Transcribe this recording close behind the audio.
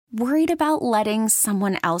Worried about letting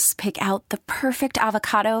someone else pick out the perfect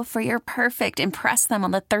avocado for your perfect impress them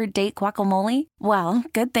on the third date guacamole? Well,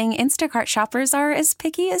 good thing Instacart shoppers are as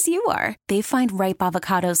picky as you are. They find ripe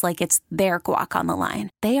avocados like it's their guac on the line.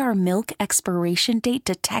 They are milk expiration date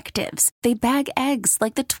detectives. They bag eggs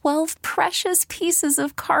like the 12 precious pieces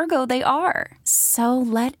of cargo they are. So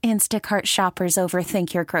let Instacart shoppers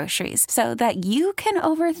overthink your groceries so that you can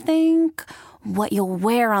overthink what you'll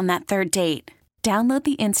wear on that third date. Download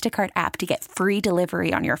the Instacart app to get free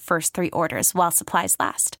delivery on your first 3 orders while supplies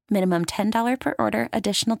last. Minimum $10 per order.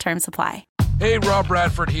 Additional terms apply. Hey, Rob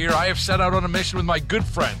Bradford here. I have set out on a mission with my good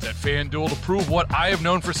friends at FanDuel to prove what I have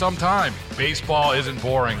known for some time. Baseball isn't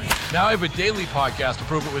boring. Now I have a daily podcast to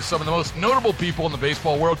prove it with some of the most notable people in the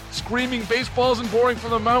baseball world, screaming baseball isn't boring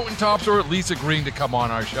from the mountaintops, or at least agreeing to come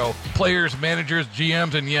on our show. Players, managers,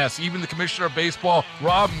 GMs, and yes, even the commissioner of baseball,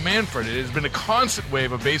 Rob Manfred. It has been a constant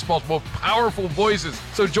wave of baseball's most powerful voices.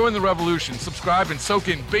 So join the revolution. Subscribe and soak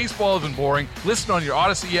in Baseball Isn't Boring. Listen on your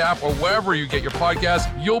Odyssey app or wherever you get your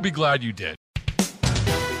podcasts. You'll be glad you did.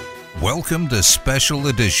 Welcome to Special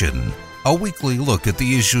Edition, a weekly look at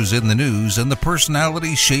the issues in the news and the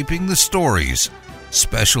personalities shaping the stories.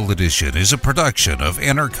 Special Edition is a production of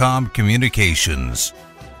Entercom Communications.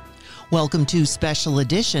 Welcome to Special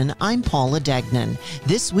Edition. I'm Paula Degnan.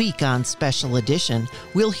 This week on Special Edition,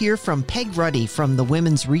 we'll hear from Peg Ruddy from the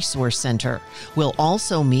Women's Resource Center. We'll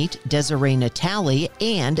also meet Desiree Natale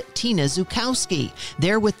and Tina Zukowski.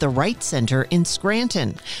 They're with the Wright Center in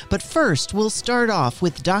Scranton. But first, we'll start off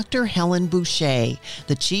with Dr. Helen Boucher,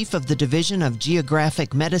 the chief of the Division of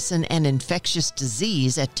Geographic Medicine and Infectious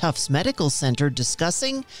Disease at Tufts Medical Center,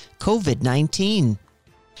 discussing COVID-19.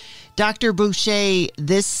 Dr. Boucher,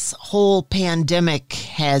 this whole pandemic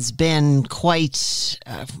has been quite,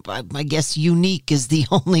 I guess, unique is the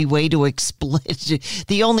only way to explain it,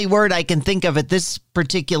 the only word I can think of at this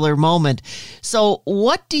particular moment. So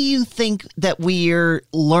what do you think that we're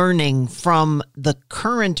learning from the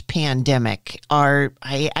current pandemic? I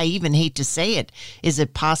even hate to say it, is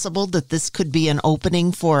it possible that this could be an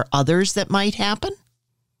opening for others that might happen?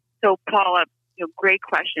 So, Paula, great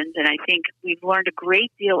questions, and I think we've learned a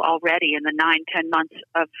great deal already in the 9-10 months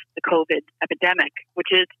of the COVID epidemic, which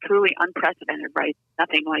is truly unprecedented, right?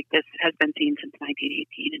 Nothing like this has been seen since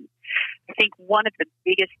 1918. And I think one of the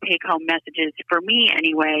biggest take-home messages, for me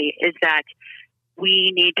anyway, is that we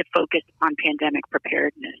need to focus on pandemic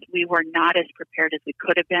preparedness. We were not as prepared as we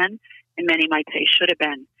could have been, and many might say should have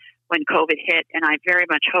been, when COVID hit, and I very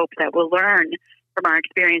much hope that we'll learn from our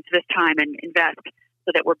experience this time and invest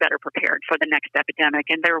so that we're better prepared for the next epidemic,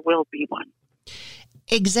 and there will be one.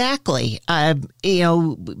 Exactly.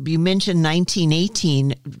 You mentioned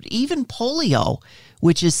 1918, even polio,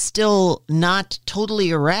 which is still not totally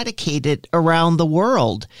eradicated around the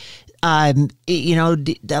world. A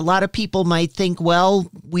lot of people might think, well,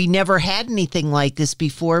 we never had anything like this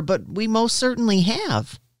before, but we most certainly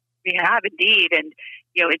have. We have indeed. And,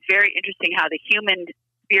 it's very interesting how the human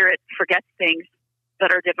spirit forgets things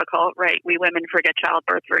that are difficult, right? We women forget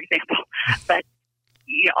childbirth, for example. But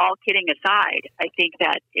all kidding aside, I think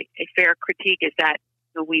that a fair critique is that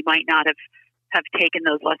we might not have taken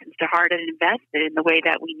those lessons to heart and invested in the way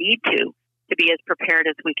that we need to be as prepared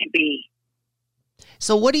as we can be.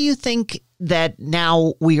 So what do you think that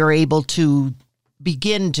now we are able to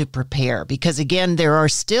begin to prepare? Because again, there are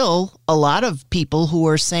still a lot of people who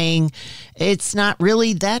are saying it's not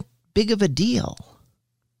really that big of a deal.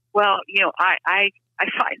 Well, I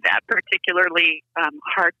find that particularly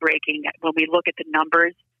heartbreaking when we look at the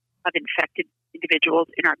numbers of infected individuals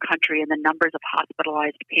in our country and the numbers of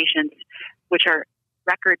hospitalized patients, which are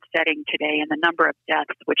record-setting today, and the number of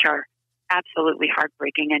deaths, which are absolutely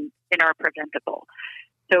heartbreaking and are preventable.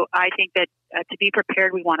 So I think that to be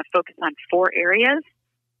prepared, we want to focus on 4 areas.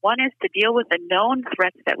 One is to deal with the known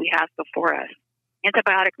threats that we have before us.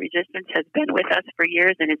 Antibiotic resistance has been with us for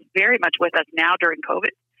years and is very much with us now during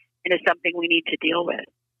COVID. And is something we need to deal with.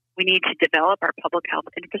 We need to develop our public health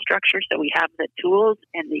infrastructure so we have the tools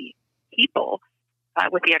and the people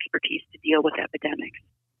with the expertise to deal with epidemics.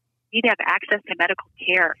 We need to have access to medical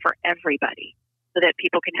care for everybody so that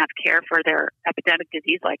people can have care for their epidemic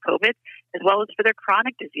disease like COVID, as well as for their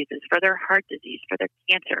chronic diseases, for their heart disease, for their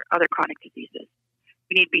cancer, other chronic diseases.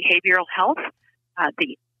 We need behavioral health.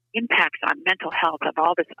 The impacts on mental health of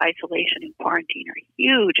all this isolation and quarantine are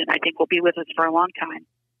huge, and I think will be with us for a long time.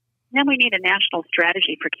 Then we need a national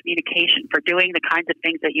strategy for communication, for doing the kinds of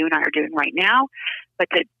things that you and I are doing right now, but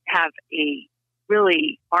to have a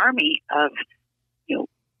really army of,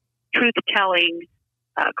 truth-telling,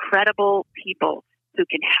 credible people who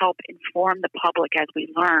can help inform the public as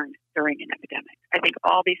we learn during an epidemic. I think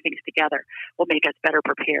all these things together will make us better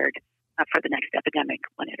prepared for the next epidemic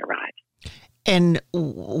when it arrives. And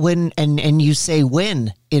when you say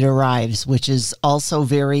when it arrives, which is also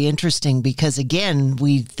very interesting because, again,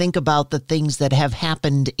 we think about the things that have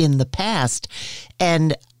happened in the past.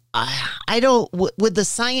 And would the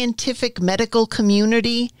scientific medical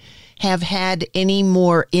community have had any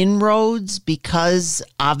more inroads because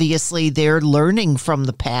obviously they're learning from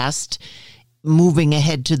the past, moving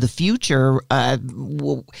ahead to the future?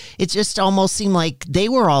 It just almost seemed like they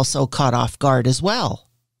were also caught off guard as well.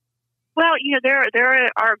 Well,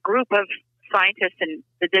 there are a group of scientists and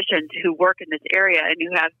physicians who work in this area and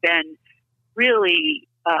who have been really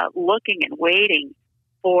looking and waiting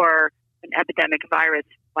for an epidemic virus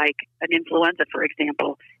like an influenza, for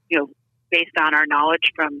example, based on our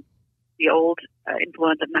knowledge from the old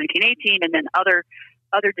influenza of 1918 and then other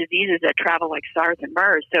diseases that travel like SARS and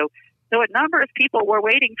MERS. So a number of people were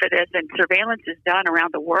waiting for this, and surveillance is done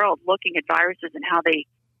around the world looking at viruses and how they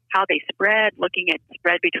spread, looking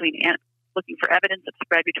for evidence of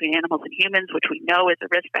spread between animals and humans, which we know is a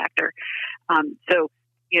risk factor.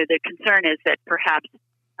 The concern is that perhaps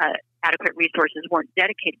adequate resources weren't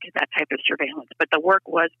dedicated to that type of surveillance, but the work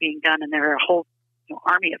was being done, and there are a whole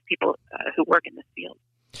army of people who work in this field.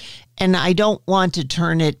 And I don't want to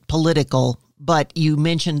turn it political, but you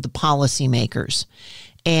mentioned the policymakers.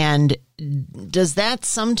 And does that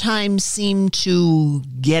sometimes seem to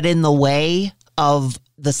get in the way of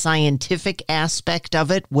the scientific aspect of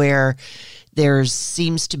it, where there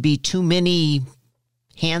seems to be too many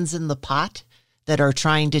hands in the pot that are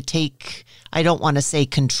trying to take, I don't want to say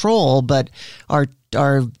control, but are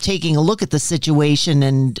taking a look at the situation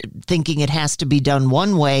and thinking it has to be done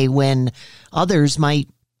one way when others might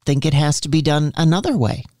think it has to be done another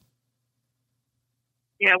way?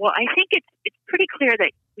 Yeah, well, I think it's pretty clear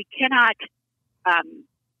that we cannot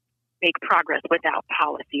make progress without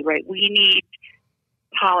policy, right? We need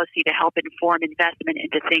policy to help inform investment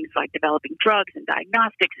into things like developing drugs and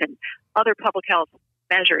diagnostics and other public health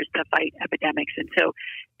measures to fight epidemics. And so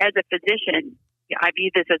as a physician, I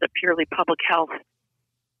view this as a purely public health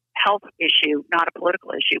issue, not a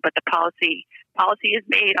political issue, but the policy is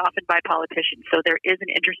made often by politicians. So there is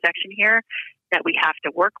an intersection here that we have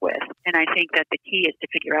to work with. And I think that the key is to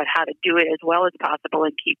figure out how to do it as well as possible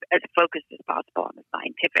and keep as focused as possible on the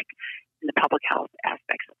scientific and the public health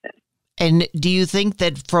aspects of this. And do you think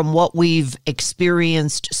that from what we've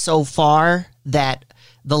experienced so far, that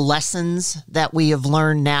the lessons that we have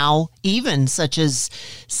learned now, even such as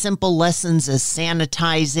simple lessons as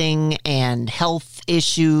sanitizing and health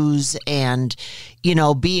issues and,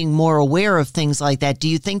 being more aware of things like that, do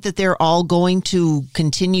you think that they're all going to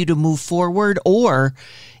continue to move forward? Or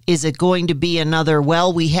is it going to be another,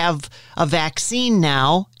 well, we have a vaccine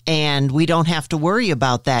now and we don't have to worry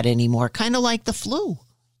about that anymore, kind of like the flu?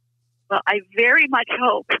 Well, I very much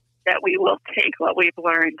hope that we will take what we've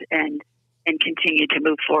learned and continue to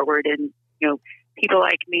move forward. And, people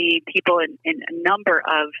like me, people in a number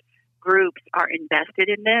of groups are invested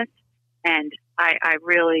in this. And I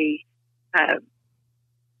really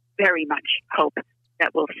very much hope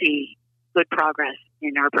that we'll see good progress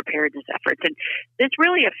in our preparedness efforts. And this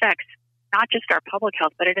really affects not just our public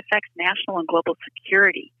health, but it affects national and global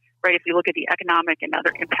security. Right, if you look at the economic and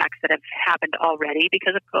other impacts that have happened already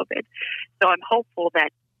because of COVID. So I'm hopeful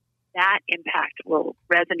that impact will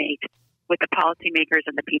resonate with the policymakers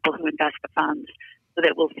and the people who invest the funds so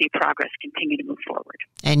that we'll see progress continue to move forward.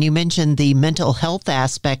 And you mentioned the mental health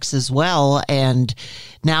aspects as well. And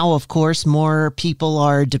now, of course, more people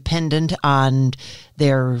are dependent on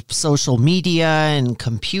their social media and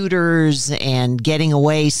computers and getting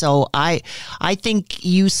away. So I think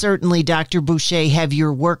you certainly, Dr. Boucher, have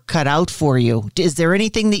your work cut out for you. Is there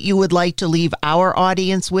anything that you would like to leave our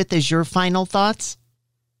audience with as your final thoughts?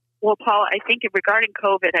 Well, Paul, I think regarding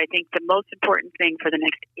COVID, I think the most important thing for the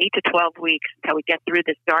next 8 to 12 weeks until we get through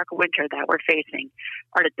this dark winter that we're facing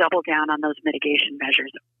are to double down on those mitigation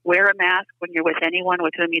measures. Wear a mask when you're with anyone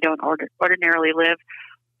with whom you don't ordinarily live.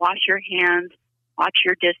 Wash your hands, watch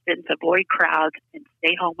your distance, avoid crowds, and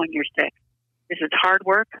stay home when you're sick. This is hard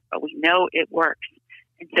work, but we know it works.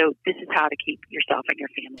 And so this is how to keep yourself and your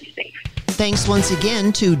family safe. Thanks once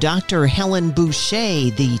again to Dr. Helen Boucher,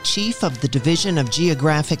 the Chief of the Division of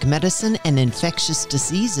Geographic Medicine and Infectious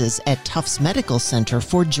Diseases at Tufts Medical Center,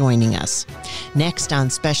 for joining us. Next on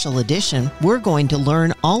Special Edition, we're going to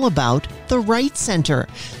learn all about the Wright Center,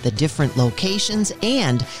 the different locations,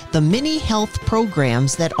 and the many health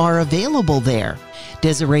programs that are available there.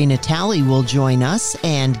 Desiree Natale will join us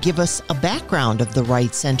and give us a background of the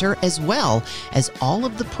Wright Center as well as all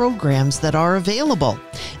of the programs that are available.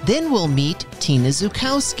 Then we'll meet Tina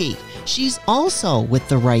Zukowski. She's also with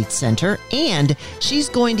the Wright Center, and she's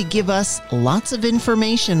going to give us lots of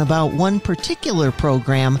information about one particular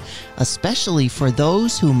program, especially for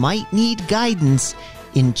those who might need guidance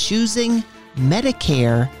in choosing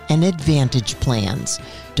Medicare and Advantage plans.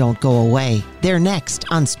 Don't go away. They're next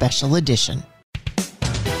on Special Edition.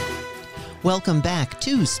 Welcome back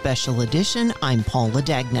to Special Edition. I'm Paula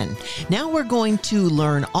Degnan. Now we're going to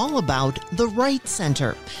learn all about the Wright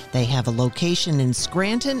Center. They have a location in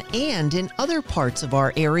Scranton and in other parts of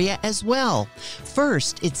our area as well.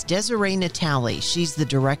 First, it's Desiree Natale. She's the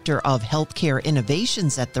Director of Healthcare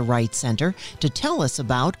Innovations at the Wright Center to tell us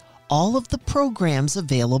about all of the programs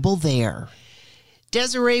available there.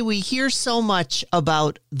 Desiree, we hear so much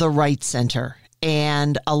about the Wright Center,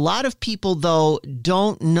 and a lot of people, though,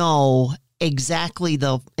 don't know exactly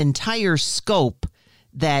the entire scope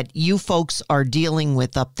that you folks are dealing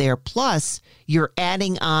with up there. Plus, you're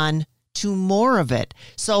adding on to more of it.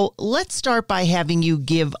 So let's start by having you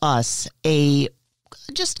give us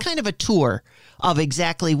just kind of a tour of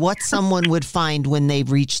exactly what someone would find when they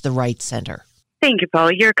reach the Wright Center. Thank you, Paul.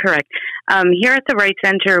 You're correct. Here at the Wright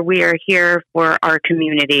Center, we are here for our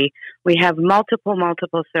community. We have multiple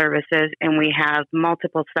services, and we have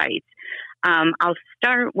multiple sites. I'll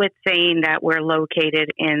start with saying that we're located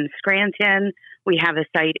in Scranton. We have a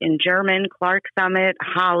site in German, Clark Summit,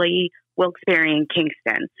 Holly, Wilkes-Barre, and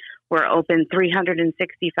Kingston. We're open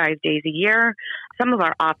 365 days a year. Some of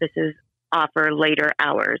our offices offer later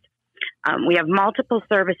hours. We have multiple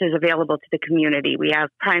services available to the community. We have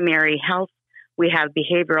primary health. We have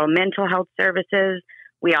behavioral mental health services.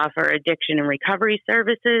 We offer addiction and recovery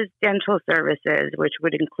services, dental services, which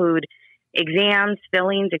would include exams,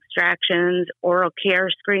 fillings, extractions, oral care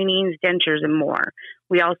screenings, dentures, and more.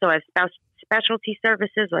 We also have specialty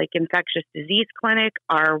services like Infectious Disease Clinic,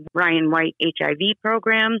 our Ryan White HIV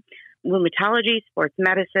program, rheumatology, sports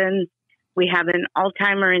medicine. We have an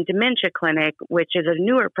Alzheimer and Dementia Clinic, which is a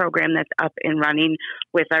newer program that's up and running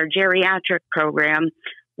with our geriatric program,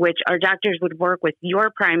 which our doctors would work with your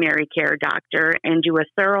primary care doctor and do a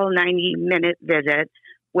thorough 90-minute visit,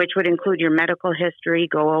 which would include your medical history,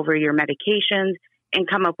 go over your medications, and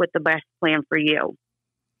come up with the best plan for you.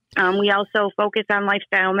 We also focus on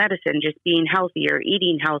lifestyle medicine, just being healthier,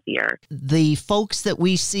 eating healthier. The folks that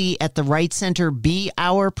we see at the Wright Center be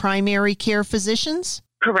our primary care physicians?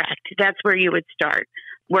 Correct. That's where you would start.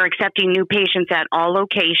 We're accepting new patients at all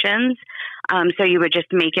locations. So you would just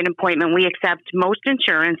make an appointment. We accept most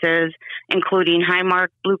insurances, including Highmark,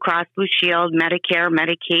 Blue Cross Blue Shield, Medicare,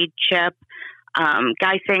 Medicaid, CHIP,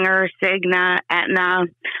 Geisinger, Cigna, Aetna,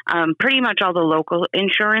 pretty much all the local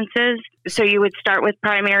insurances. So you would start with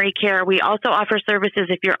primary care. We also offer services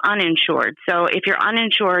if you're uninsured. So if you're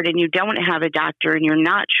uninsured and you don't have a doctor and you're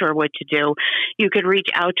not sure what to do, you could reach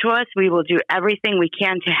out to us. We will do everything we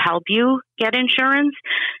can to help you get insurance.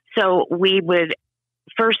 So we would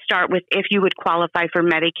first start with if you would qualify for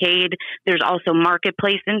Medicaid. There's also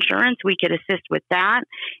marketplace insurance. We could assist with that.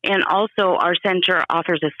 And also our center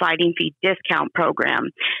offers a sliding fee discount program.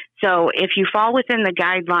 So if you fall within the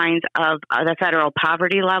guidelines of the federal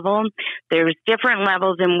poverty level, there's different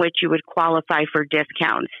levels in which you would qualify for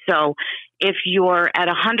discounts. So if you're at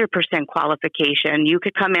 100% qualification, you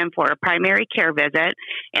could come in for a primary care visit,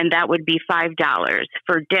 and that would be $5.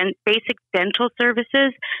 For basic dental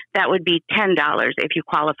services, that would be $10 if you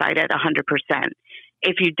qualified at 100%.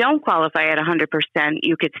 If you don't qualify at 100%,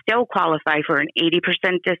 you could still qualify for an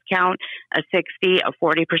 80% discount, a 60%, a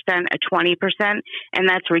 40%, a 20%, and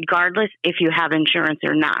that's regardless if you have insurance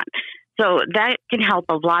or not. So that can help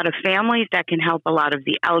a lot of families. That can help a lot of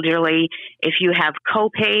the elderly. If you have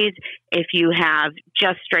co-pays, if you have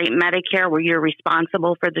just straight Medicare where you're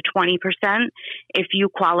responsible for the 20%, if you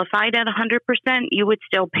qualified at 100%, you would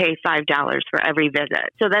still pay $5 for every visit.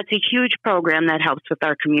 So that's a huge program that helps with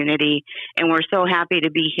our community, and we're so happy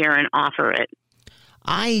to be here and offer it.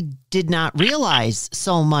 I did not realize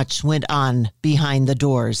so much went on behind the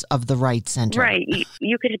doors of the Wright Center. Right.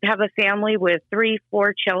 You could have a family with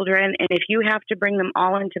 3-4 children, and if you have to bring them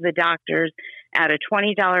all into the doctors at a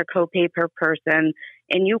 $20 copay per person,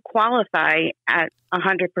 and you qualify at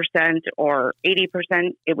 100% or 80%,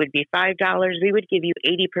 it would be $5. We would give you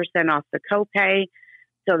 80% off the copay.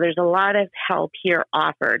 So there's a lot of help here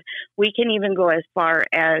offered. We can even go as far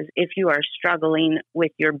as if you are struggling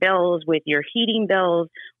with your bills, with your heating bills,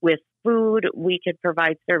 with food, we could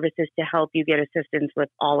provide services to help you get assistance with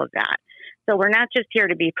all of that. So we're not just here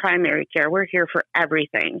to be primary care. We're here for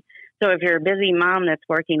everything. So if you're a busy mom that's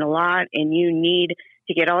working a lot and you need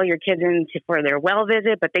to get all your kids in for their well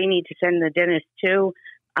visit, but they need to send the dentist too,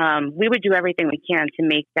 we would do everything we can to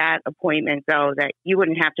make that appointment go that you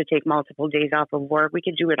wouldn't have to take multiple days off of work. We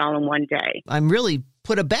could do it all in one day. I'm really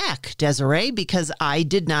put aback, Desiree, because I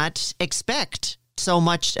did not expect so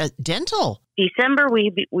much dental. December,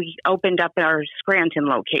 we opened up our Scranton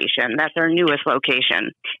location. That's our newest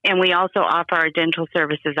location. And we also offer our dental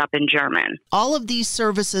services up in German. All of these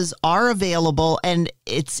services are available, and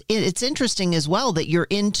it's interesting as well that you're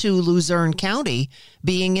into Luzerne County,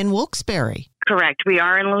 being in Wilkes-Barre. Correct. We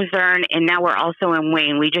are in Luzerne, and now we're also in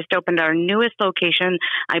Wayne. We just opened our newest location,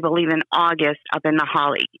 I believe, in August up in the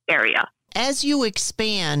Holly area. As you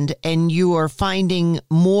expand and you are finding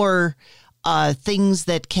more things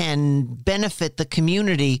that can benefit the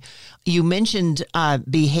community, you mentioned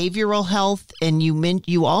behavioral health, and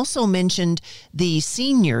you also mentioned the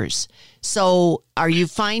seniors. So are you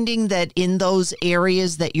finding that in those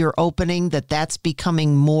areas that you're opening, that's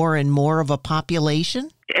becoming more and more of a population?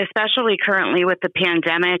 Especially currently with the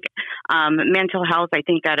pandemic, mental health, I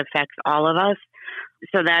think that affects all of us.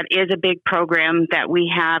 So that is a big program that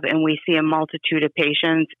we have, and we see a multitude of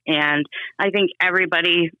patients. And I think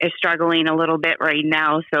everybody is struggling a little bit right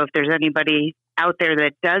now. So if there's anybody out there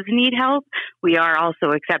that does need help, we are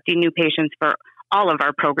also accepting new patients for all of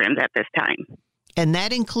our programs at this time. And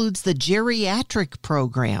that includes the geriatric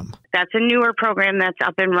program. That's a newer program that's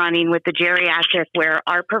up and running with the geriatric, where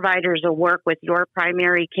our providers will work with your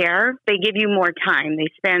primary care. They give you more time. They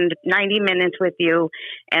spend 90 minutes with you,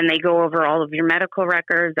 and they go over all of your medical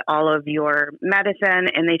records, all of your medicine,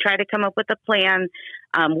 and they try to come up with a plan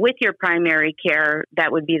with your primary care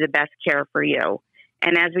that would be the best care for you.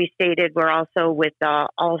 And as we stated, we're also with the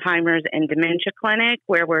Alzheimer's and Dementia Clinic,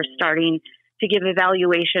 where we're starting to give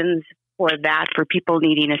evaluations for people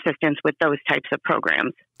needing assistance with those types of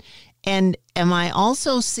programs. And am I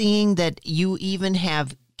also seeing that you even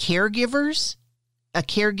have caregivers, a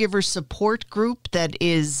caregiver support group that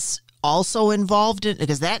is also involved in,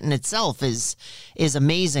 because that in itself is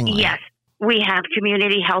amazing. Yes. We have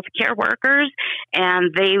community health care workers,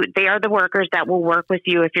 and they are the workers that will work with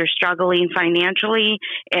you if you're struggling financially,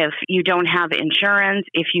 if you don't have insurance,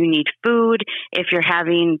 if you need food, if you're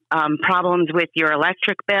having problems with your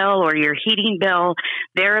electric bill or your heating bill.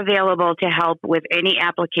 They're available to help with any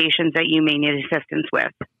applications that you may need assistance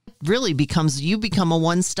with. Really you become a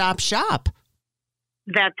one-stop shop.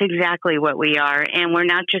 That's exactly what we are. And we're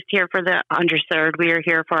not just here for the underserved. We are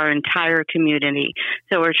here for our entire community.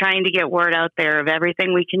 So we're trying to get word out there of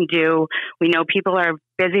everything we can do. We know people are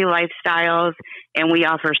busy lifestyles, and we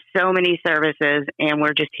offer so many services, and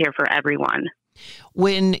we're just here for everyone.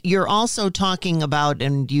 When you're also talking about,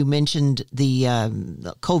 and you mentioned the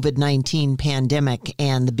COVID-19 pandemic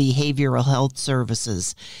and the behavioral health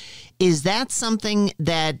services, is that something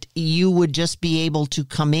that you would just be able to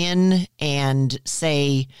come in and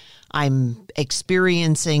say, I'm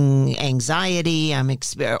experiencing anxiety,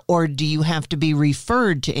 or do you have to be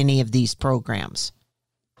referred to any of these programs?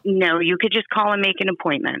 No, you could just call and make an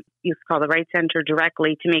appointment. You could call the Wright Center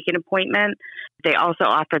directly to make an appointment. They also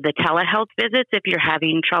offer the telehealth visits if you're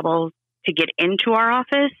having trouble to get into our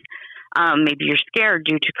office. Maybe you're scared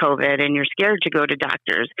due to COVID and you're scared to go to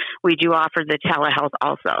doctors. We do offer the telehealth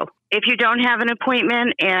also. If you don't have an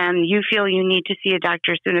appointment and you feel you need to see a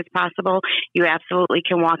doctor as soon as possible, you absolutely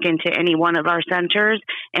can walk into any one of our centers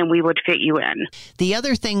and we would fit you in. The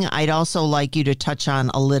other thing I'd also like you to touch on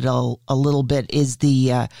a little bit is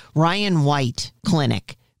the Ryan White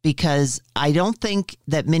Clinic, because I don't think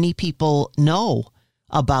that many people know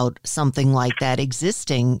about something like that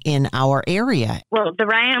existing in our area. Well, the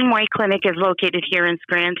Ryan White Clinic is located here in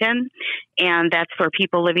Scranton, and that's for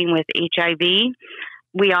people living with HIV.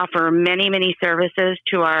 We offer many, many services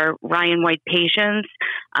to our Ryan White patients.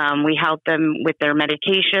 We help them with their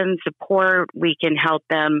medication support. We can help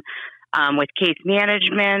them with case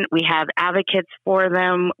management. We have advocates for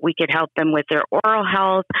them. We could help them with their oral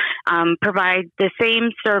health, provide the same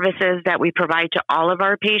services that we provide to all of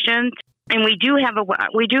our patients. And we do have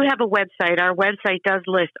a website. Our website does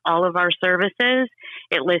list all of our services.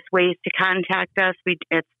 It lists ways to contact us.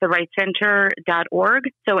 It's thewrightcenter.org.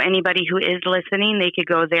 So anybody who is listening, they could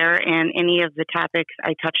go there, and any of the topics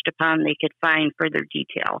I touched upon, they could find further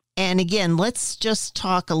detail. And again, let's just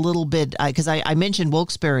talk a little bit, because I mentioned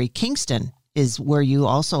Wilkes-Barre. Kingston is where you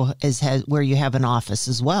also where you have an office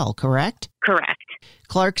as well, correct? Correct.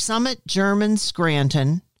 Clark Summit, German,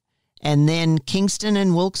 Scranton, and then Kingston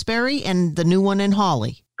and Wilkes-Barre, and the new one in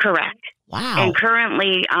Holly. Correct. Wow. And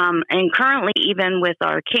currently, even with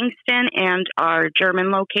our Kingston and our German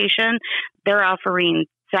location, they're offering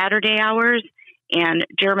Saturday hours And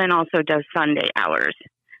German also does Sunday hours.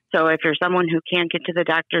 So if you're someone who can't get to the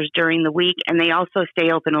doctors during the week, and they also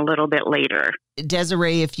stay open a little bit later.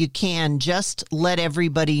 Desiree, if you can, just let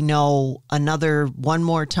everybody know one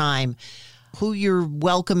more time who you're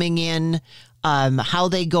welcoming in, how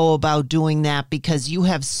they go about doing that, because you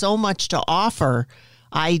have so much to offer.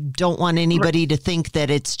 I don't want anybody to think that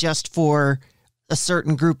it's just for a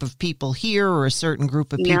certain group of people here or a certain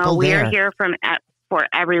group of people there. No, we are here for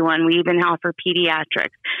everyone. We even offer pediatrics.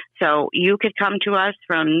 So you could come to us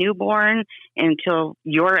from newborn until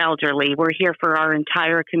you're elderly. We're here for our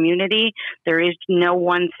entire community. There is no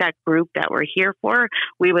one set group that we're here for.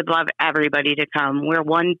 We would love everybody to come. We're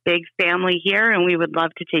one big family here, and we would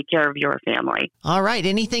love to take care of your family. All right.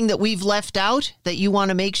 Anything that we've left out that you want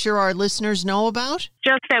to make sure our listeners know about?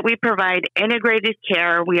 Just that we provide integrated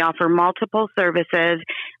care. We offer multiple services.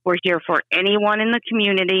 We're here for anyone in the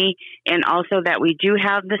community, and also that we do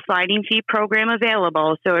have the sliding fee program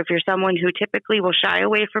available. So if you're someone who typically will shy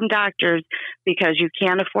away from doctors because you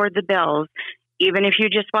can't afford the bills, even if you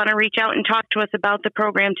just want to reach out and talk to us about the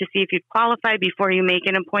program to see if you qualify before you make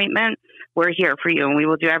an appointment, we're here for you, and we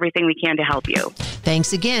will do everything we can to help you.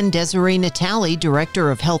 Thanks again, Desiree Natale, Director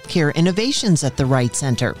of Healthcare Innovations at the Wright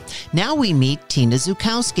Center. Now we meet Tina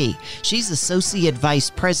Zukowski. She's Associate Vice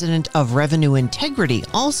President of Revenue Integrity,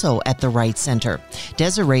 also at the Wright Center.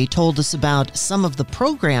 Desiree told us about some of the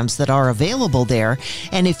programs that are available there,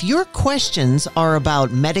 and if your questions are about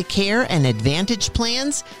Medicare and Advantage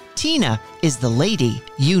plans, Tina is the lady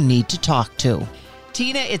you need to talk to.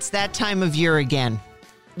 Tina, it's that time of year again.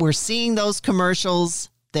 We're seeing those commercials.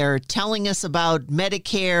 They're telling us about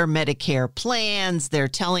Medicare plans.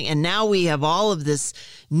 And now we have all of this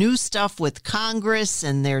new stuff with Congress,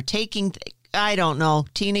 and they're taking, I don't know.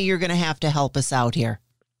 Tina, you're going to have to help us out here.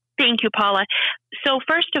 Thank you, Paula. So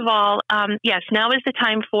first of all, yes, now is the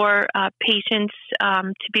time for patients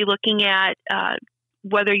to be looking at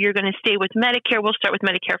whether you're going to stay with Medicare. We'll start with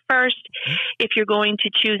Medicare first. If you're going to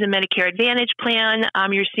choose a Medicare Advantage plan,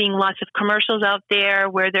 you're seeing lots of commercials out there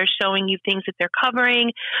where they're showing you things that they're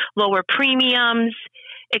covering, lower premiums,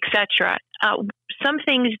 etc. Some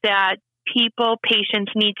things that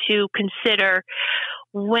patients need to consider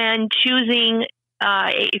when choosing,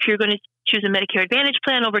 if you're going to choose a Medicare Advantage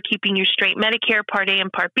plan over keeping your straight Medicare Part A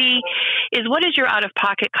and Part B, is what is your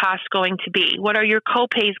out-of-pocket cost going to be? What are your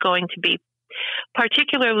copays going to be?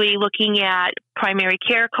 Particularly looking at primary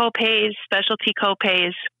care copays, specialty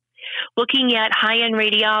copays, looking at high-end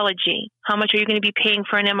radiology. How much are you going to be paying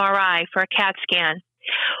for an MRI, for a CAT scan?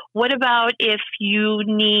 What about if you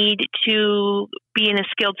need to be in a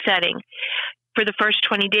skilled setting? For the first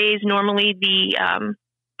 20 days, normally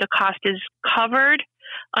the cost is covered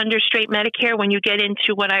under straight Medicare. When you get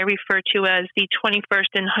into what I refer to as the 21st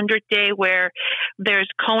and 100th day, where there's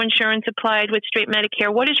coinsurance applied with straight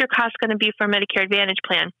Medicare, what is your cost going to be for a Medicare Advantage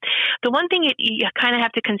plan? The one thing you kind of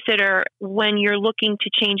have to consider when you're looking to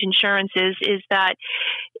change insurances is that,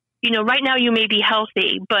 right now you may be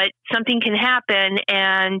healthy, but something can happen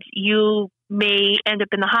and you may end up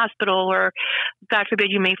in the hospital, or God forbid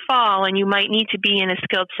you may fall and you might need to be in a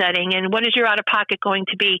skilled setting. And what is your out-of-pocket going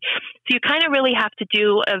to be? So you kind of really have to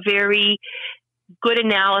do a very good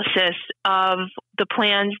analysis of the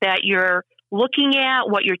plans that you're looking at,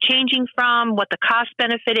 what you're changing from, what the cost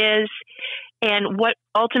benefit is, and what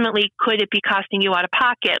ultimately could it be costing you out of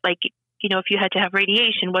pocket. Like, if you had to have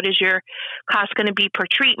radiation, what is your cost going to be per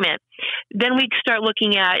treatment? Then we start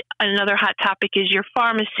looking at another hot topic is your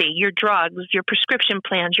pharmacy, your drugs, your prescription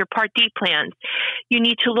plans, your Part D plans. You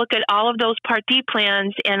need to look at all of those Part D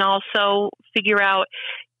plans and also figure out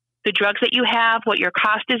the drugs that you have, what your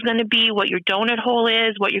cost is going to be, what your donut hole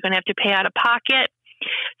is, what you're going to have to pay out of pocket.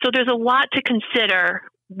 So there's a lot to consider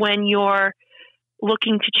when you're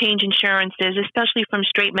looking to change insurances, especially from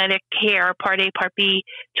straight Medicare Part A, Part B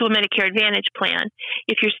to a Medicare Advantage plan.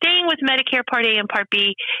 If you're staying with Medicare Part A and Part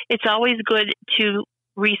B, it's always good to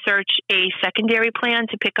research a secondary plan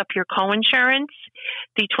to pick up your coinsurance,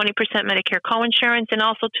 the 20% Medicare coinsurance, and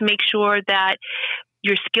also to make sure that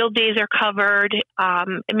your skilled days are covered,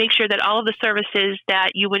 and make sure that all of the services that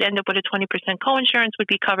you would end up with a 20% coinsurance would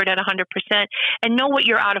be covered at 100%, and know what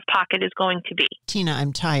your out-of-pocket is going to be. Tina,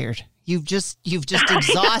 I'm tired. You've just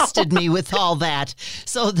exhausted me with all that.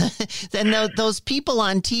 So those people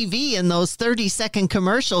on TV and those 30-second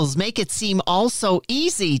commercials make it seem all so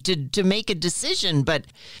easy to make a decision. But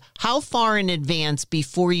how far in advance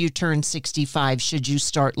before you turn 65 should you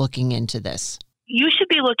start looking into this? You should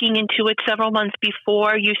be looking into it several months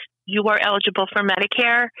before you are eligible for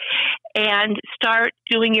Medicare, and start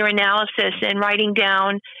doing your analysis and writing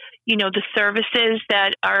down the services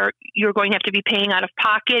that you're going to have to be paying out of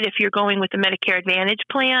pocket if you're going with the Medicare Advantage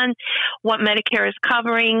plan, what Medicare is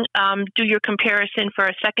covering, do your comparison for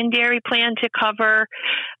a secondary plan to cover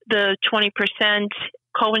the 20%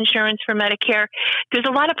 co-insurance for Medicare. There's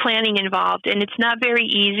a lot of planning involved, and it's not very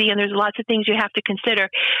easy, and there's lots of things you have to consider,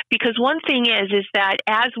 because one thing is that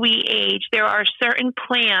as we age, there are certain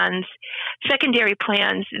plans, secondary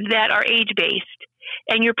plans, that are age-based,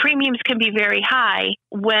 and your premiums can be very high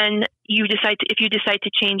if you decide to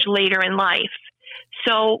change later in life.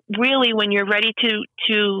 So really, when you're ready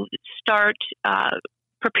to start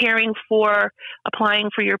preparing for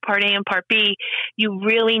applying for your Part A and Part B, you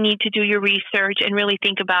really need to do your research and really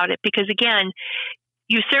think about it, because again,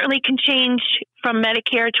 you certainly can change from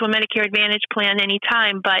Medicare to a Medicare Advantage plan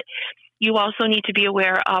anytime, but you also need to be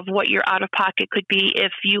aware of what your out-of-pocket could be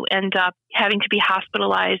if you end up having to be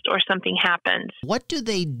hospitalized or something happens. What do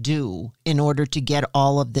they do in order to get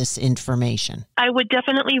all of this information? I would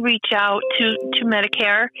definitely reach out to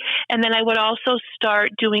Medicare, and then I would also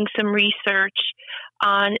start doing some research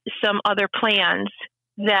on some other plans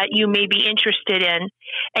that you may be interested in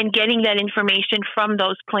and getting that information from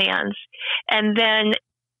those plans, and then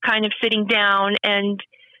kind of sitting down and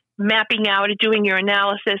mapping out and doing your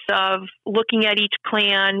analysis of looking at each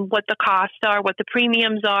plan, what the costs are, what the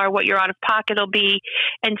premiums are, what your out-of-pocket will be,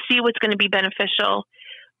 and see what's going to be beneficial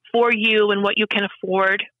for you and what you can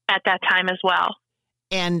afford at that time as well.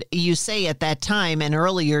 And you say at that time, and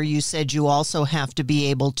earlier you said you also have to be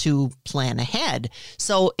able to plan ahead.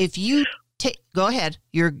 So if you go ahead,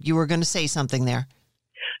 you were going to say something there.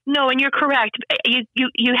 No, and you're correct.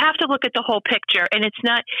 You have to look at the whole picture, and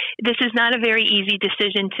this is not a very easy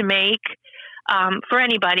decision to make for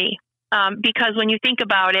anybody. Because when you think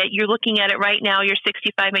about it, you're looking at it right now, you're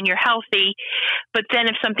 65 and you're healthy, but then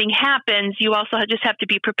if something happens, you also just have to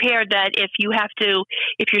be prepared that if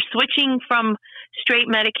you're switching from straight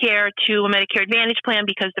Medicare to a Medicare Advantage plan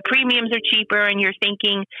because the premiums are cheaper and you're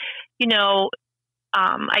thinking,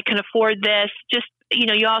 I can afford this,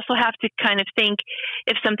 you also have to kind of think,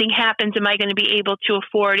 if something happens, am I going to be able to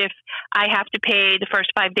afford if I have to pay the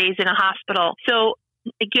first 5 days in a hospital? So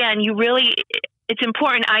again, it's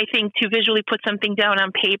important, I think, to visually put something down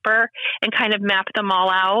on paper and kind of map them all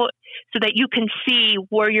out so that you can see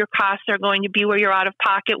where your costs are going to be, where you're out of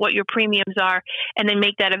pocket, what your premiums are, and then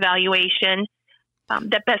make that evaluation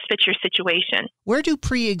that best fits your situation. Where do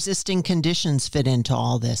pre-existing conditions fit into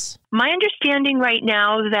all this? My understanding right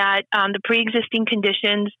now that the pre-existing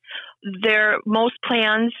conditions, most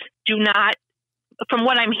plans do not, from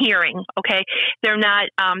what I'm hearing, okay, they're not,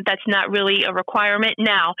 that's not really a requirement.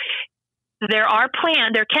 Now, there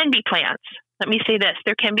can be plans. Let me say this.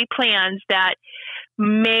 There can be plans that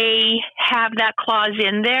may have that clause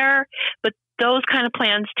in there, but those kind of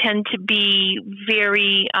plans tend to be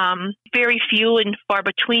very, very few and far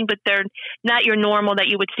between, but they're not your normal that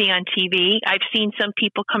you would see on TV. I've seen some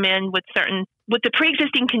people come in with the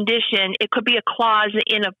pre-existing condition. It could be a clause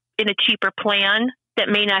in a cheaper plan that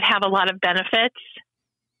may not have a lot of benefits,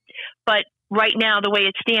 but right now, the way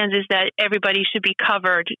it stands is that everybody should be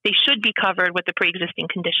covered. They should be covered with the pre-existing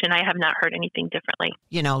condition. I have not heard anything differently.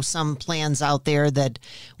 Some plans out there that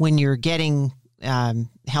when you're getting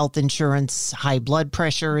health insurance, high blood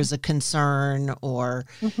pressure is a concern, or,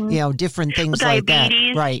 different things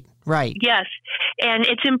diabetes, like that. Right. Yes. And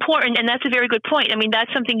it's important. And that's a very good point. I mean,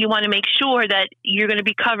 that's something you want to make sure that you're going to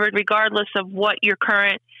be covered regardless of what your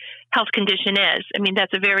current health condition is. I mean,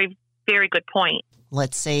 that's a very, very good point.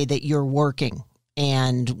 Let's say that you're working,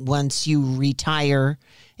 and once you retire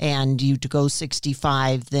and you go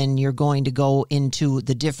 65, then you're going to go into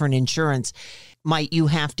the different insurance. Might you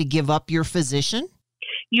have to give up your physician?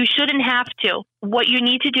 You shouldn't have to. What you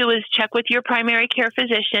need to do is check with your primary care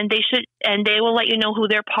physician. They will let you know who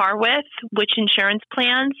they're par with, which insurance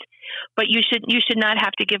plans. But you should not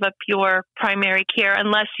have to give up your primary care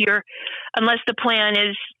unless the plan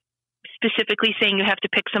is specifically saying you have to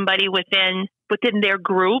pick somebody within their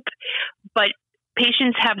group. But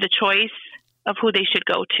patients have the choice of who they should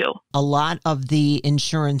go to. A lot of the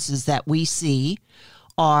insurances that we see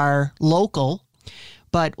are local.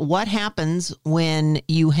 But what happens when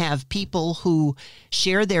you have people who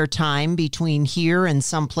share their time between here and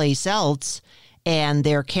someplace else, and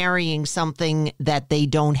they're carrying something that they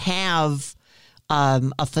don't have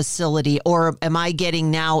a facility? Or am I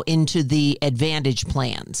getting now into the Advantage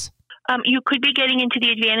plans? You could be getting into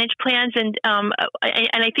the Advantage plans, and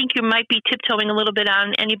I think you might be tiptoeing a little bit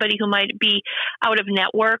on anybody who might be out of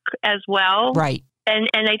network as well. Right. And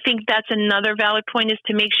I think that's another valid point, is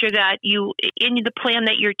to make sure that in the plan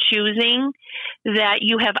that you're choosing, that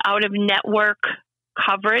you have out of network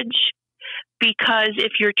coverage, because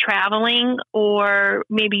if you're traveling or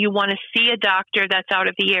maybe you want to see a doctor that's out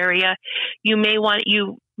of the area, you may want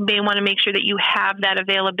to make sure that you have that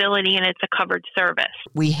availability and it's a covered service.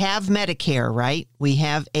 We have Medicare, right? We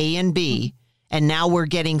have A and B, and now we're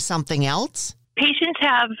getting something else? Patients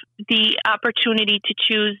have the opportunity to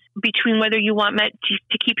choose between whether you want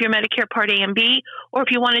to keep your Medicare Part A and B, or if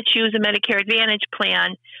you want to choose a Medicare Advantage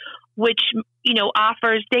plan, which,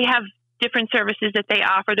 offers, they have different services that they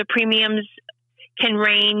offer. The premiums can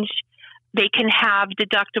range. They can have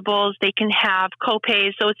deductibles. They can have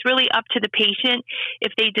copays. So it's really up to the patient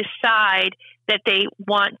if they decide that they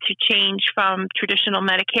want to change from traditional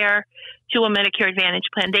Medicare to a Medicare Advantage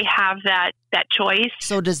plan. They have that choice.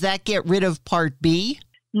 So does that get rid of Part B?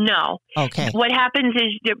 No. Okay. What happens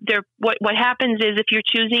is what happens is if you're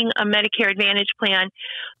choosing a Medicare Advantage plan,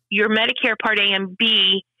 your Medicare Part A and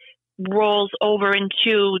B rolls over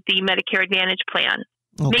into the Medicare Advantage plan.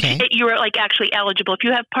 Okay. You're actually eligible. If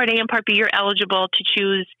you have Part A and Part B, you're eligible to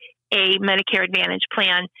choose a Medicare Advantage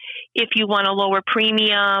plan. If you want a lower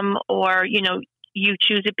premium, or you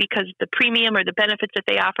choose it because the premium or the benefits that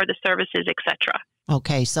they offer, the services, etc.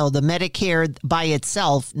 Okay, so the Medicare by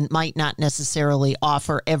itself might not necessarily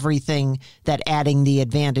offer everything that adding the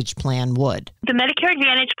Advantage plan would. The Medicare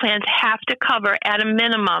Advantage plans have to cover at a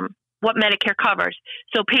minimum what Medicare covers.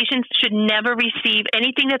 So patients should never receive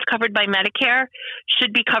anything that's covered by Medicare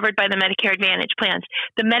should be covered by the Medicare Advantage plans.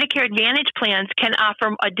 The Medicare Advantage plans can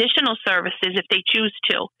offer additional services if they choose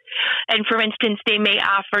to. And for instance, they may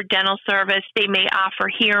offer dental service, they may offer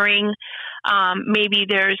hearing, maybe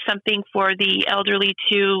there's something for the elderly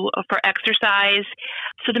for exercise.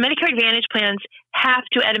 So the Medicare Advantage plans have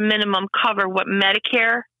to, at a minimum, cover what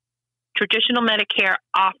traditional Medicare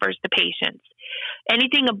offers the patients.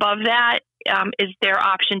 Anything above that is their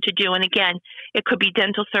option to do. And again, it could be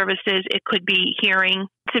dental services, it could be hearing,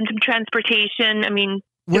 symptom transportation.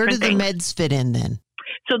 Where do the meds fit in then?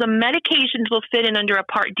 So the medications will fit in under a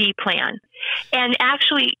Part D plan. And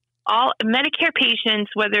actually, all Medicare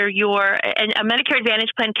patients, whether a Medicare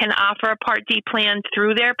Advantage plan can offer a Part D plan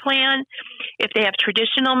through their plan. If they have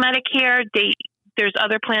traditional Medicare, there's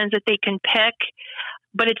other plans that they can pick.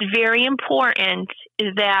 But it's very important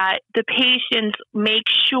that the patients make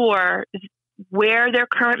sure where their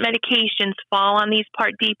current medications fall on these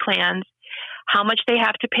Part D plans, how much they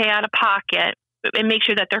have to pay out of pocket, and make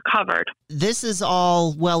sure that they're covered. This is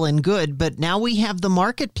all well and good, but now we have the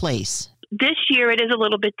marketplace. This year it is a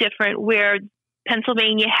little bit different, where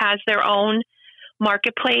Pennsylvania has their own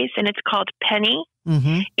marketplace, and it's called Penny.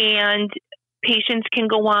 Mm-hmm. And patients can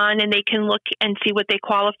go on and they can look and see what they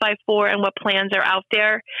qualify for and what plans are out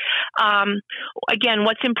there. Again,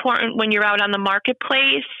 what's important when you're out on the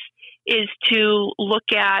marketplace is to look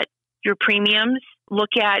at your premiums, look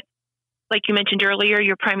at, like you mentioned earlier,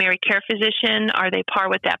 your primary care physician. Are they par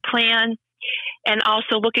with that plan? And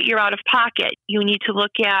also look at your out-of-pocket. You need to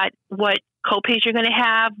look at what copays you're going to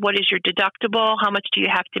have, what is your deductible, how much do you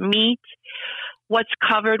have to meet, what's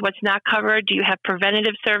covered, what's not covered, do you have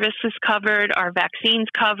preventative services covered, are vaccines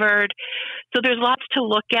covered? So there's lots to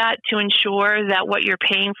look at to ensure that what you're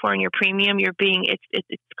paying for in your premium, it's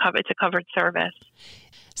a covered service.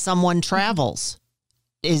 Someone travels.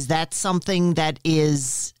 Is that something that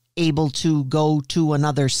is able to go to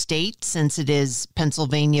another state since it is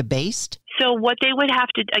Pennsylvania based? So what they would have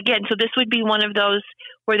to, again, so this would be one of those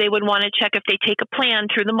where they would want to check if they take a plan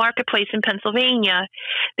through the marketplace in Pennsylvania.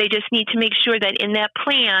 They just need to make sure that in that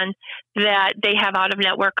plan that they have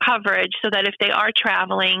out-of-network coverage, so that if they are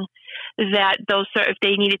traveling, that if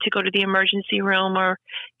they needed to go to the emergency room, or,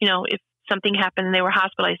 if something happened and they were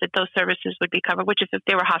hospitalized, that those services would be covered, which if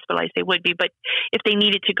they were hospitalized, they would be. But if they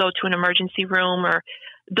needed to go to an emergency room, or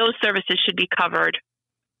those services should be covered,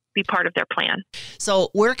 be part of their plan. So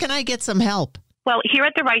where can I get some help? Well, here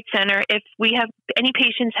at the Wright Center, if any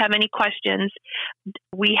patients have any questions,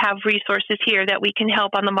 we have resources here that we can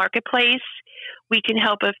help on the marketplace. We can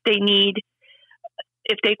help if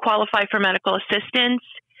they qualify for medical assistance.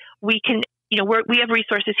 We can, we have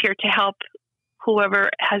resources here to help whoever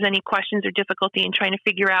has any questions or difficulty in trying to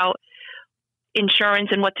figure out insurance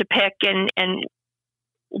and what to pick and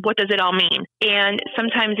what does it all mean? And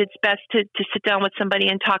sometimes it's best to sit down with somebody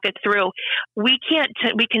and talk it through. We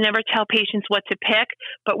can never tell patients what to pick,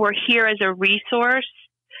 but we're here as a resource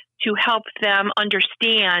to help them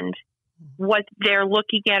understand what they're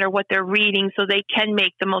looking at or what they're reading, so they can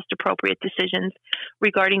make the most appropriate decisions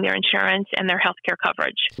regarding their insurance and their healthcare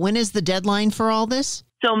coverage. When is the deadline for all this?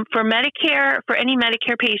 So for Medicare, for any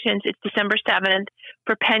Medicare patients, it's December 7th.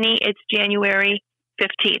 For Penny, it's January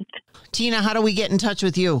 15th. Tina, how do we get in touch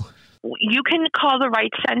with you? You can call the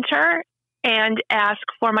Wright Center and ask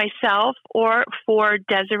for myself or for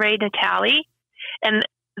Desiree Natale. And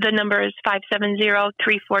the number is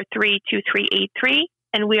 570-343-2383.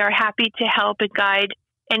 And we are happy to help and guide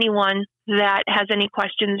anyone that has any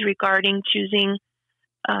questions regarding choosing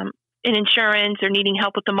an insurance or needing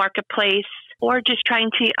help with the marketplace or just trying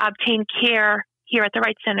to obtain care here at the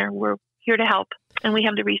Wright Center. We're here to help, and we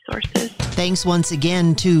have the resources. Thanks once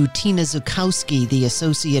again to Tina Zukowski, the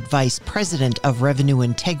Associate Vice President of Revenue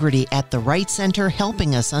Integrity at the Wright Center,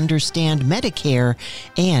 helping us understand Medicare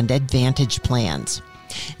and Advantage plans.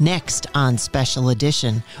 Next on Special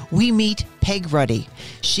Edition, we meet Peg Ruddy.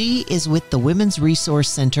 She is with the Women's Resource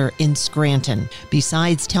Center in Scranton.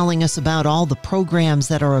 Besides telling us about all the programs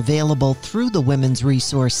that are available through the Women's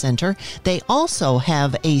Resource Center, they also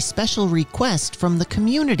have a special request from the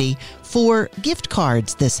community for gift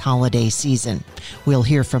cards this holiday season. We'll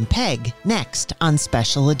hear from Peg next on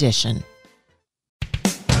Special Edition.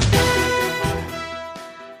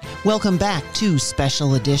 Welcome back to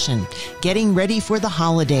Special Edition. Getting ready for the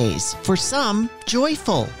holidays. For some,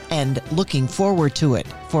 joyful and looking forward to it.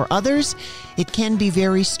 For others, it can be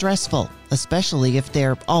very stressful, especially if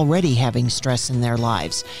they're already having stress in their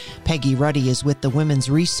lives. Peggy Ruddy is with the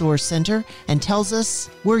Women's Resource Center and tells us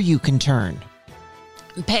where you can turn.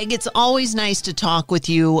 Peg, it's always nice to talk with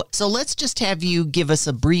you. So let's just have you give us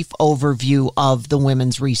a brief overview of the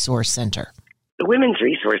Women's Resource Center. The Women's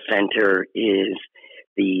Resource Center is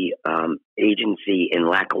the agency in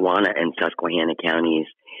Lackawanna and Susquehanna counties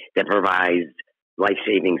that provides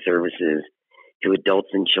life-saving services to adults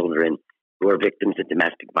and children who are victims of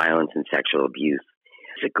domestic violence and sexual abuse.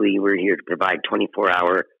 Basically, we're here to provide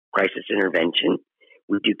 24-hour crisis intervention.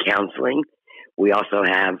 We do counseling. We also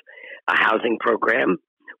have a housing program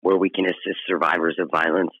where we can assist survivors of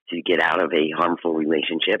violence to get out of a harmful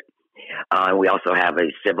relationship. We also have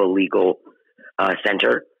a civil legal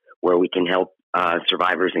center where we can help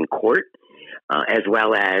survivors in court, as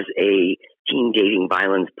well as a teen dating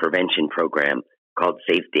violence prevention program called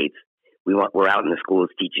Safe Dates. We're out in the schools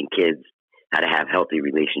teaching kids how to have healthy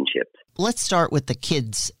relationships. Let's start with the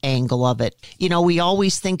kids angle of it. You know, we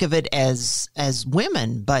always think of it as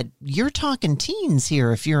women, but you're talking teens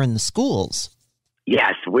here if you're in the schools.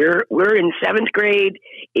 Yes, we're in 7th grade,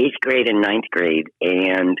 8th grade, and 9th grade.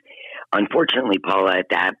 And unfortunately, Paula, at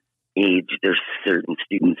that age, there's certain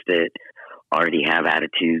students that already have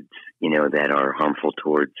attitudes, that are harmful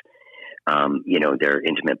towards, their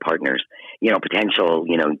intimate partners, potential,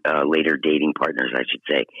 later dating partners, I should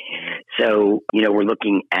say. So, we're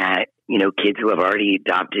looking at, kids who have already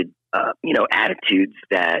adopted, attitudes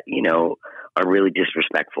that, are really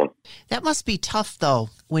disrespectful. That must be tough, though,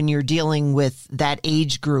 when you're dealing with that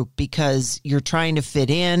age group because you're trying to fit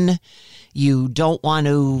in. You don't want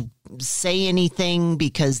to say anything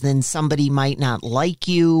because then somebody might not like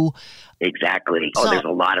you. Exactly. There's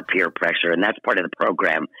a lot of peer pressure, and that's part of the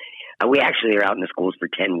program. We actually are out in the schools for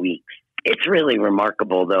 10 weeks. It's really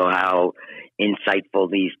remarkable, though, how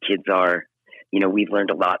insightful these kids are. We've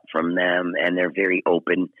learned a lot from them, and they're very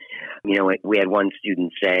open. We had one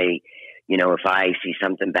student say, if I see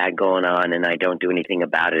something bad going on and I don't do anything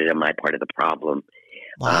about it, am I part of the problem?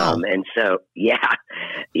 Wow. And so,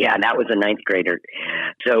 that was a 9th grader.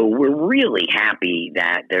 So we're really happy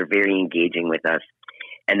that they're very engaging with us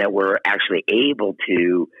and that we're actually able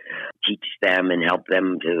to teach them and help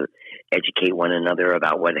them to educate one another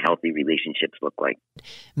about what healthy relationships look like.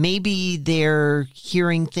 Maybe they're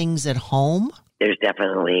hearing things at home? There's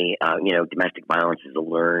definitely, domestic violence is a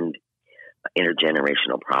learned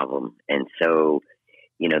intergenerational problem. And so,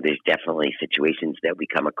 there's definitely situations that we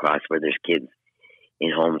come across where there's kids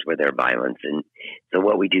in homes where there's violence. And so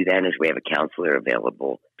what we do then is we have a counselor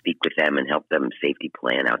available, speak with them and help them safety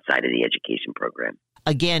plan outside of the education program.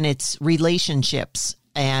 Again, it's relationships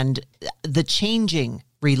and the changing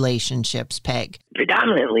relationships, Peg.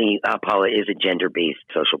 Predominantly, Paula, is a gender-based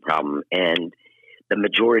social problem. And the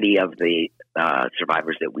majority of the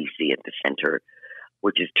survivors that we see at the center,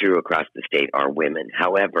 which is true across the state, are women.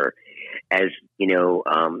 However, as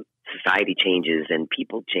society changes and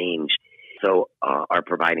people change, so are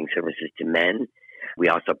providing services to men. We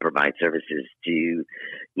also provide services to,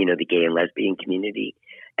 the gay and lesbian community,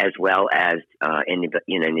 as well as an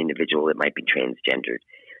individual that might be transgendered.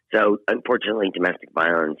 So, unfortunately, domestic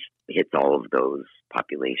violence hits all of those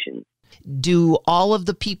populations. Do all of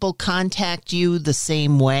the people contact you the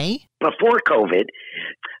same way? Before COVID,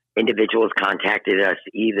 individuals contacted us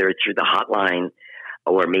either through the hotline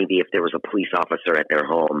or maybe if there was a police officer at their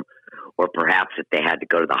home or perhaps if they had to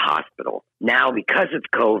go to the hospital. Now, because of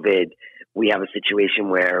COVID, we have a situation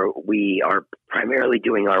where we are primarily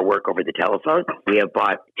doing our work over the telephone. We have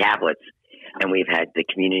bought tablets And we've had the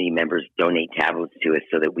community members donate tablets to us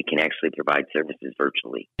so that we can actually provide services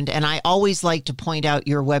virtually. And I always like to point out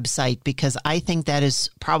your website because I think that is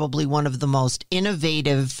probably one of the most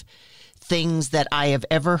innovative things that I have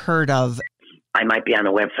ever heard of. I might be on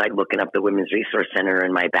the website looking up the Women's Resource Center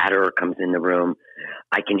and my batterer comes in the room.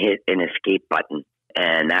 I can hit an escape button.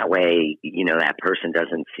 And that way, that person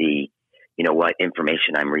doesn't see, what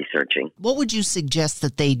information I'm researching. What would you suggest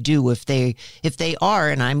that they do if they are,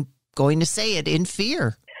 and I'm going to say it, in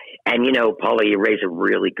fear? And, Paula, you raise a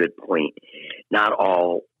really good point. Not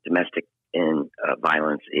all domestic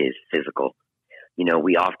violence is physical.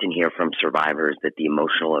 We often hear from survivors that the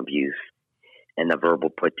emotional abuse and the verbal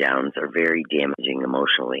put downs are very damaging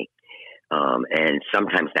emotionally. And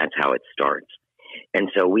sometimes that's how it starts. And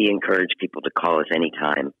so we encourage people to call us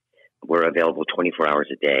anytime. We're available 24 hours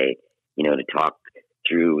a day, to talk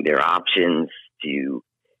through their options, to,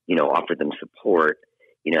 offer them support,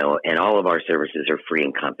 and all of our services are free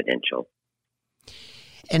and confidential.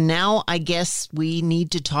 And now I guess we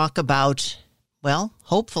need to talk about, well,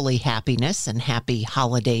 hopefully happiness and happy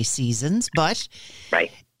holiday seasons. But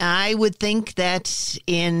right. I would think that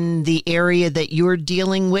in the area that you're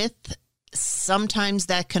dealing with, sometimes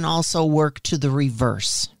that can also work to the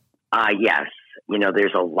reverse. Yes.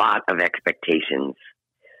 There's a lot of expectations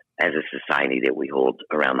as a society that we hold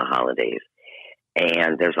around the holidays.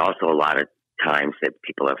 And there's also a lot of times that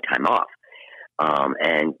people have time off.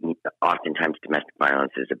 And oftentimes domestic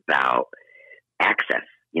violence is about access,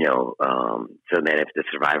 so that if the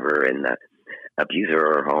survivor and the abuser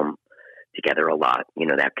are home together a lot,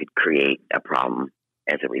 that could create a problem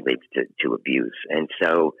as it relates to abuse. And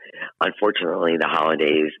so, unfortunately, the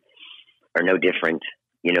holidays are no different,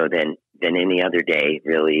 than any other day,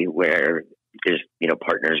 really, where there's,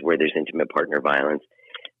 partners where there's intimate partner violence,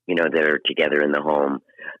 that are together in the home,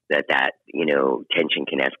 that tension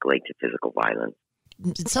can escalate to physical violence.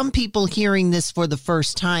 Some people hearing this for the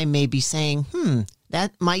first time may be saying,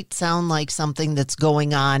 that might sound like something that's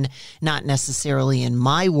going on, not necessarily in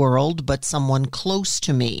my world, but someone close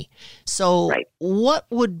to me. So right. What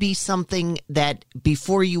would be something that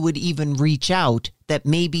before you would even reach out that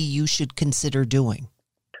maybe you should consider doing?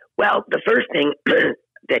 Well, the first thing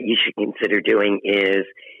that you should consider doing is,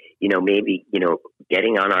 maybe,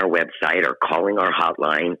 getting on our website or calling our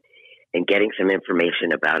hotline and getting some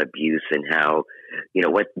information about abuse and how,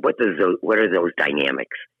 what are those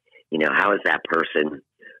dynamics? How is that person,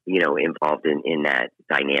 involved in that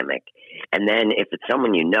dynamic? And then if it's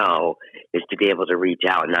someone is to be able to reach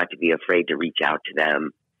out and not to be afraid to reach out to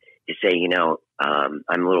them to say,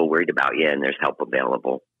 I'm a little worried about you and there's help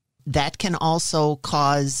available. That can also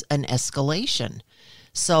cause an escalation.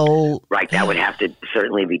 So right, that would have to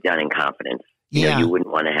certainly be done in confidence. You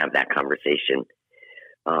wouldn't want to have that conversation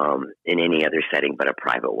in any other setting but a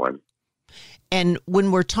private one. And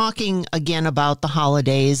when we're talking again about the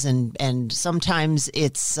holidays and sometimes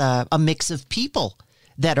it's a mix of people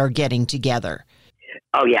that are getting together.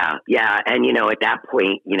 Oh, yeah. Yeah. And, at that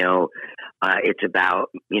point, it's about,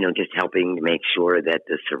 just helping to make sure that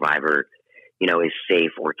the survivor, is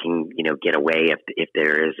safe or can, get away if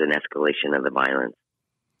there is an escalation of the violence.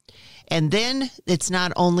 And then it's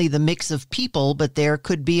not only the mix of people, but there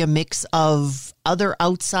could be a mix of other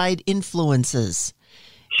outside influences.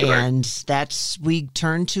 Sure. And we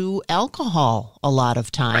turn to alcohol a lot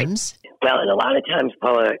of times. Right. Well, and a lot of times,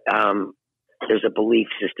 Paula, there's a belief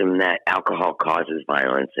system that alcohol causes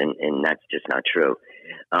violence, and that's just not true.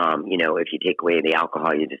 If you take away the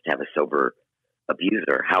alcohol, you just have a sober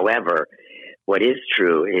abuser. However, what is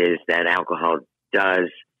true is that alcohol does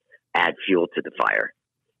add fuel to the fire.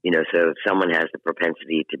 So if someone has the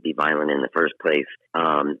propensity to be violent in the first place,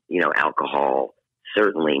 alcohol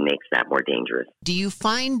certainly makes that more dangerous. Do you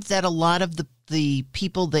find that a lot of the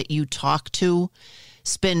people that you talk to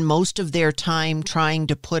spend most of their time trying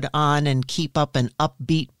to put on and keep up an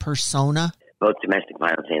upbeat persona? Both domestic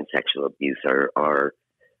violence and sexual abuse are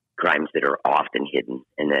crimes that are often hidden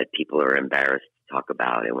and that people are embarrassed to talk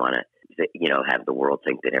about and want to, have the world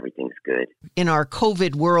think that everything's good. In our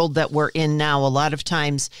COVID world that we're in now, a lot of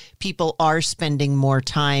times people are spending more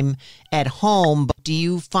time at home. But do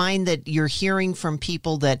you find that you're hearing from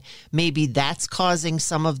people that maybe that's causing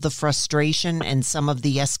some of the frustration and some of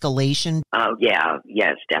the escalation?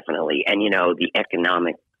 Yes, definitely. And, the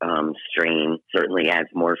economic strain certainly adds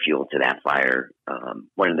more fuel to that fire.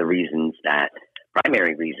 One of the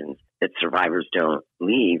primary reasons that survivors don't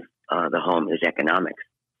leave the home is economics.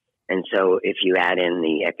 And so if you add in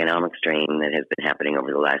the economic strain that has been happening over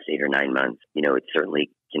the last 8 or 9 months, it certainly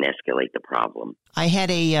can escalate the problem. I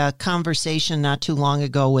had a conversation not too long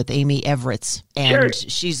ago with Amy Everetts, and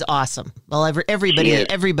she's awesome. Well,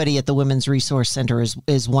 everybody at the Women's Resource Center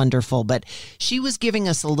is wonderful, but she was giving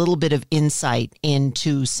us a little bit of insight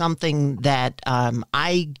into something that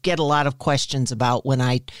I get a lot of questions about when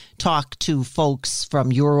I talk to folks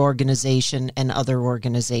from your organization and other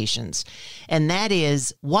organizations, and that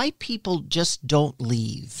is why people just don't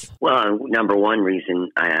leave. Well, number one reason,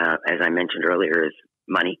 as I mentioned earlier, is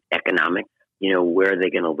money, economic. Where are they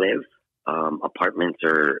going to live? Apartments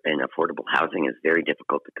and affordable housing is very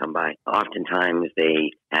difficult to come by. Oftentimes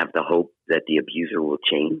they have the hope that the abuser will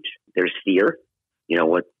change. There's fear.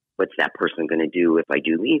 What's that person going to do if I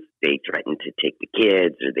do leave? They threaten to take the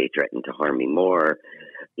kids, or they threaten to harm me more.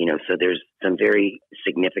 So there's some very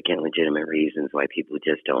significant, legitimate reasons why people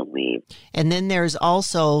just don't leave. And then there's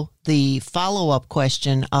also the follow-up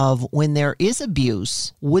question of when there is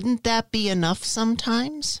abuse, wouldn't that be enough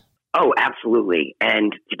sometimes? Oh, absolutely.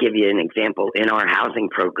 And to give you an example, in our housing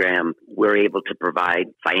program, we're able to provide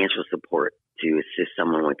financial support to assist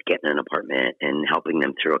someone with getting an apartment and helping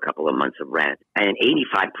them through a couple of months of rent. And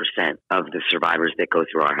 85% of the survivors that go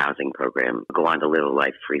through our housing program go on to live a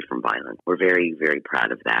life free from violence. We're very, very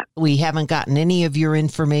proud of that. We haven't gotten any of your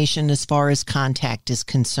information as far as contact is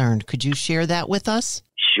concerned. Could you share that with us?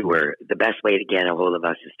 Sure. The best way to get a hold of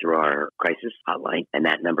us is through our crisis hotline, and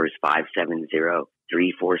that number is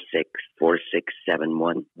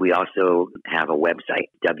 570-346-4671. We also have a website,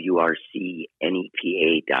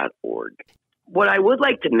 wrcnepa.org. What I would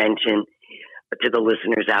like to mention to the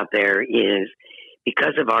listeners out there is,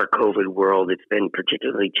 because of our COVID world, it's been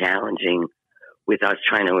particularly challenging with us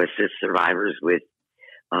trying to assist survivors with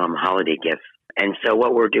holiday gifts. And so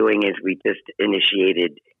what we're doing is we just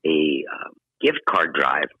initiated a gift card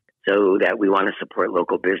drive, so that we want to support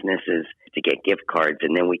local businesses to get gift cards,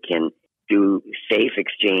 and then we can do safe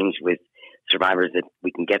exchange with survivors that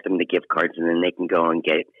we can get them the gift cards, and then they can go and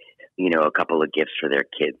get, a couple of gifts for their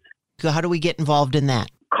kids. How do we get involved in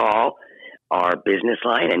that? Call our business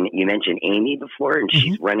line, and you mentioned Amy before, and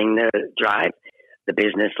she's running the drive. The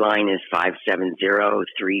business line is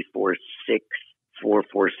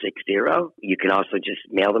 570-346-4460. You can also just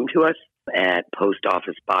mail them to us at Post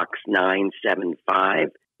Office Box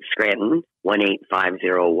 975, Scranton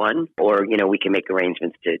 18501, or we can make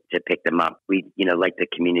arrangements to pick them up. We like the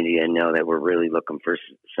community to know that we're really looking for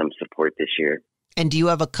some support this year. And do you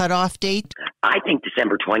have a cutoff date? I think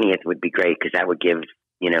December 20th would be great, because that would give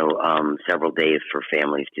several days for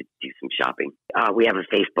families to do some shopping. We have a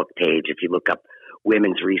Facebook page. If you look up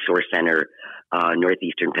Women's Resource Center,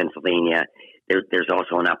 Northeastern Pennsylvania, there's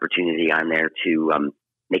also an opportunity on there to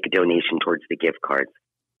make a donation towards the gift cards.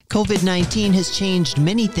 COVID-19 has changed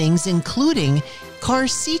many things, including car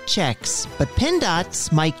seat checks. But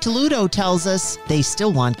PennDOT's Mike Taluto tells us they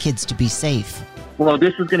still want kids to be safe. Well,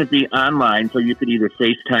 this is going to be online, so you could either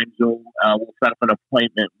FaceTime, Zoom. We'll set up an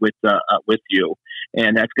appointment with you,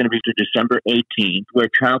 and that's going to be to December 18th, where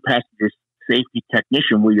Child Passenger Safety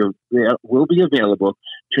Technician will be available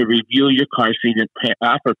to review your car seat and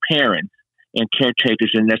offer parents and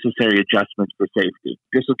caretakers and necessary adjustments for safety.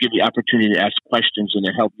 This will give you opportunity to ask questions and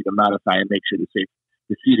to help you to modify and make sure the seat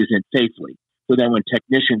is in safely. So then when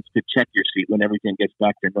technicians could check your seat when everything gets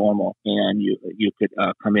back to normal, and you could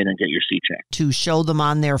come in and get your seat checked. To show them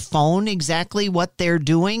on their phone exactly what they're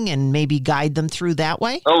doing and maybe guide them through that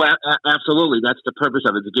way? Oh, absolutely. That's the purpose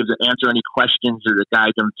of it, to answer any questions or to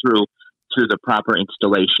guide them through to the proper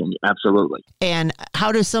installation. Absolutely. And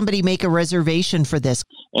how does somebody make a reservation for this?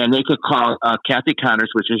 And they could call Kathy Connors,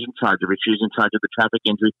 which is in charge of it. She's in charge of the Traffic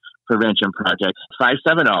Injury Prevention Project,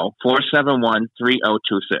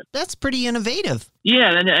 570-471-3026. That's pretty innovative.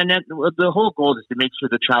 Yeah, and the whole goal is to make sure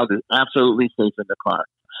the child is absolutely safe in the car,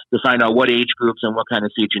 to find out what age groups and what kind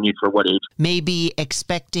of seats you need for what age. Maybe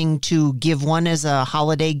expecting to give one as a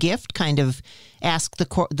holiday gift, kind of ask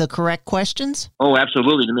the correct questions? Oh,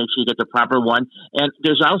 absolutely, to make sure you get the proper one. And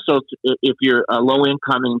there's also, if you're a low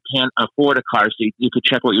income and can't afford a car seat, you could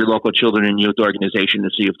check with your local children and youth organization to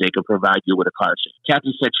see if they could provide you with a car seat.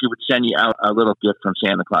 Kathy said she would send you out a little gift from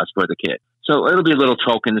Santa Claus for the kid. So it'll be a little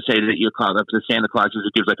token to say that you called up to Santa Claus.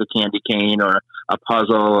 It gives like a candy cane or a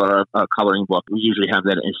puzzle or a coloring book. We usually have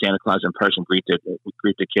that in Santa Claus in person, greet the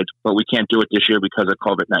kids, but we can't do it this year because of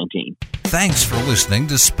COVID-19. Thanks for listening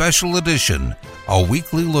to Special Edition, a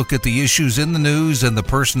weekly look at the issues in the news and the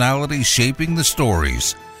personalities shaping the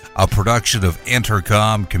stories. A production of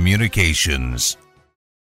Entercom Communications.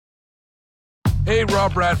 Hey,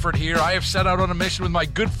 Rob Bradford here. I have set out on a mission with my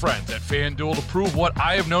good friends at FanDuel to prove what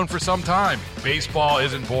I have known for some time. Baseball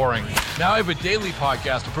isn't boring. Now I have a daily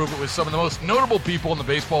podcast to prove it with some of the most notable people in the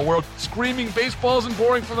baseball world, screaming baseball isn't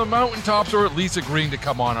boring from the mountaintops, or at least agreeing to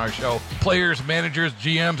come on our show. Players, managers,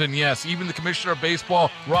 GMs, and yes, even the commissioner of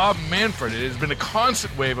baseball, Rob Manfred. It has been a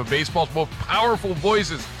constant wave of baseball's most powerful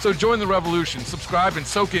voices. So join the revolution. Subscribe and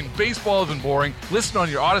soak in Baseball Isn't Boring. Listen on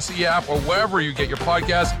your Odyssey app or wherever you get your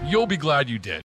podcasts. You'll be glad you did.